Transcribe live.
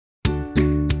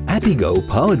AppiGo,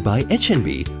 powered by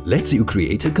HNB, lets you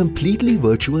create a completely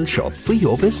virtual shop for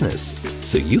your business,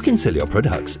 so you can sell your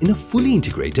products in a fully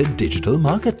integrated digital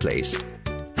marketplace.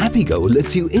 AppiGo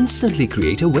lets you instantly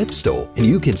create a web store and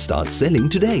you can start selling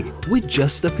today with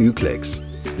just a few clicks.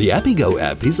 The AppiGo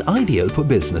app is ideal for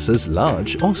businesses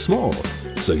large or small,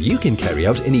 so you can carry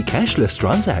out any cashless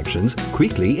transactions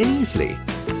quickly and easily.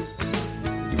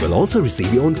 You will also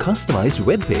receive your own customized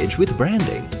web page with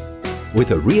branding,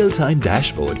 with a real-time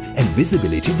dashboard and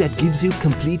visibility that gives you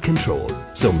complete control.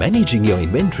 So managing your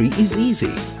inventory is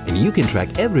easy and you can track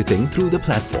everything through the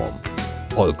platform.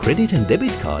 All credit and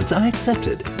debit cards are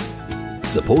accepted.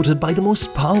 Supported by the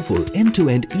most powerful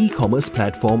end-to-end e-commerce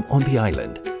platform on the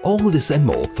island. All this and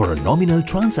more for a nominal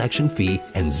transaction fee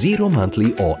and zero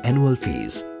monthly or annual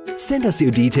fees. Send us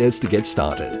your details to get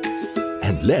started.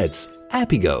 And let's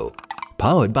AppiGo.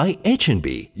 Powered by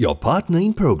HNB, your partner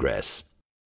in progress.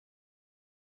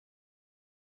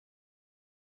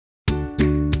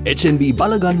 HNB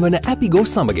බලගන්වන AppiGo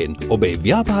සමගින් ඔබේ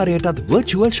ව්‍යාපාරයටත්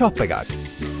virtual shop එකක්.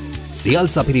 සියල්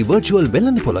සපිරි virtual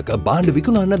වෙළඳපොළක භාණ්ඩ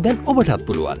විකුණන්න දැන් ඔබටත්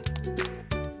පුළුවන්.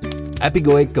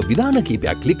 AppiGo එක්ක විධාන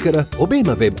කීපයක් ක්ලික් කර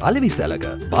ඔබේම වෙබ් අලෙවිසැලක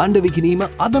භාණ්ඩ විකිණීම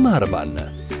අදම ආරම්භන්න.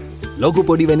 ලොකු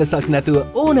පොඩි වෙනසක් නැතුව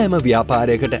ඕනෑම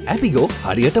ව්‍යාපාරයකට AppiGo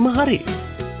හරියටම හරි.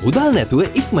 මුදල් නැතුව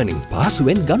ඉක්මනින්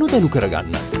පහසුවෙන් ගනුදෙනු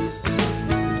කරගන්න.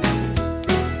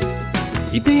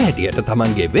 හිතේ හැටියට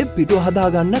තමන්ගේ වෙබ් පිටුව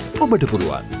හදාගන්නත් ඔබට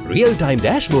පුළුවන්. රියල් ටයිම්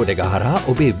ඩෑෂ්බෝඩ් එක හරහා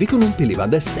ඔබේ විකුණුම්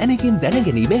පිළිබඳ සැනකින්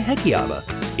දැනගැනීමේ හැකියාව.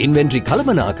 ඉන්වෙන්ටරි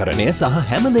කළමනාකරණය සහ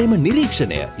හැමදේම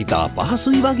නිරීක්ෂණය ඉතා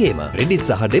පහසුයි වගේම ක්‍රෙඩිට්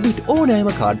සහ ඩෙබිට් ඕනෑම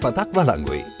කාඩ් පතක්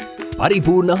වළංගුයි.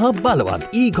 පරිපූර්ණ හා බලවත්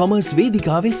e-commerce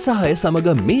වේදිකාවේ සහාය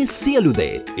සමග මේ සියලු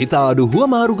දේ ඉතා අඩු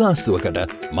හුවමාරු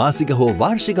ගාස්තුවකට මාසික හෝ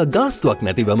වාර්ෂික ගාස්තුවක්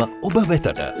නැතිවම ඔබ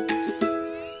වෙතට.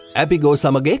 AppiGo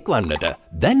සමග එක්වන්නට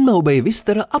දැන්ම ඔබේ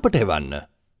විස්තර අපට එවන්න.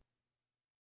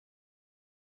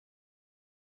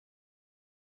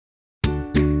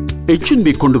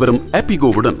 HNB கொண்டு வரும்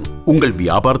AppiGoவுடன் உங்கள்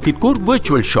வியாபாரத்திற்கு ஒரு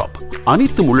virtual shop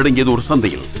அனைத்தும் உள்ளடங்கியது ஒரு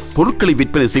சந்தையில் பொருட்களை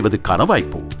விற்பனை செய்வதற்கான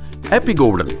வாய்ப்பு.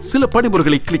 AppiGoவுடன் சில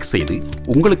படிமுறைகளை கிளிக் செய்து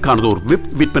உங்களுக்கானது ஒரு வெப்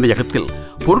விற்பனையகத்தில்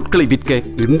பொருட்களை விற்க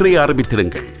இன்றே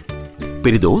ஆரம்பித்திடுங்கள்.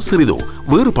 பெரிதோ சிறிதோ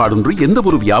வேறுபாடின்றி எந்த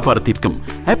ஒரு வியாபாரத்திற்கும்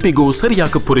AppiGo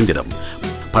சரியாக புரிந்திடும்.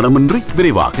 பணமின்றி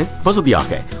விரைவாக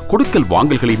வசதியாக கொடுக்கல்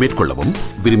வாங்கல்களை மேற்கொள்ளவும்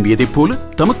விரும்பியதைப் போல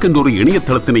தமக்கென்று ஒரு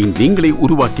இணையதளத்தினை நீங்களே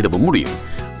உருவாக்கிடவும் முடியும்.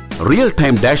 ரியல்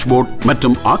டைம் டேஷ்போர்ட்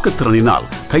மற்றும் ஆக்கத்திறனினால்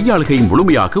கையாளுகை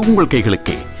முழுமையாக உங்கள்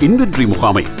கைகளுக்கே. இன்வென்டரி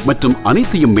முகாமை மற்றும்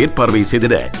அனைத்தையும் மேற்பார்வை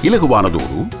செய்திட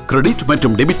இலகுவானதோடு கிரெடிட்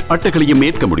மற்றும் டெபிட் அட்டைகளையும்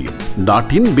ஏற்க முடியும்.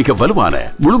 நாட்டின் மிக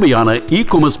வலுவான முழுமையான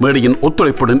இ-காமர்ஸ் மேடையின்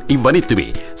ஒத்துழைப்புடன் இவ்வனைத்துவே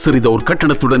சிறிதோர்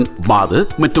கட்டணத்துடன் மாத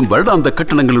மற்றும் வருடாந்த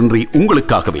கட்டணங்களின்றி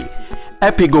உங்களுக்காகவே.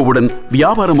 AppiGoவுடன்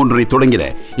வியாபாரம் ஒன்றை தொடங்கிட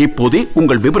இப்போதே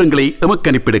உங்கள் விவரங்களை எமக்கு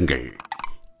அனுப்பிடுங்கள்.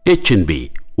 HNB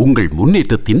உங்கள்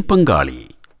முன்னேற்றத்தின் பங்காளி.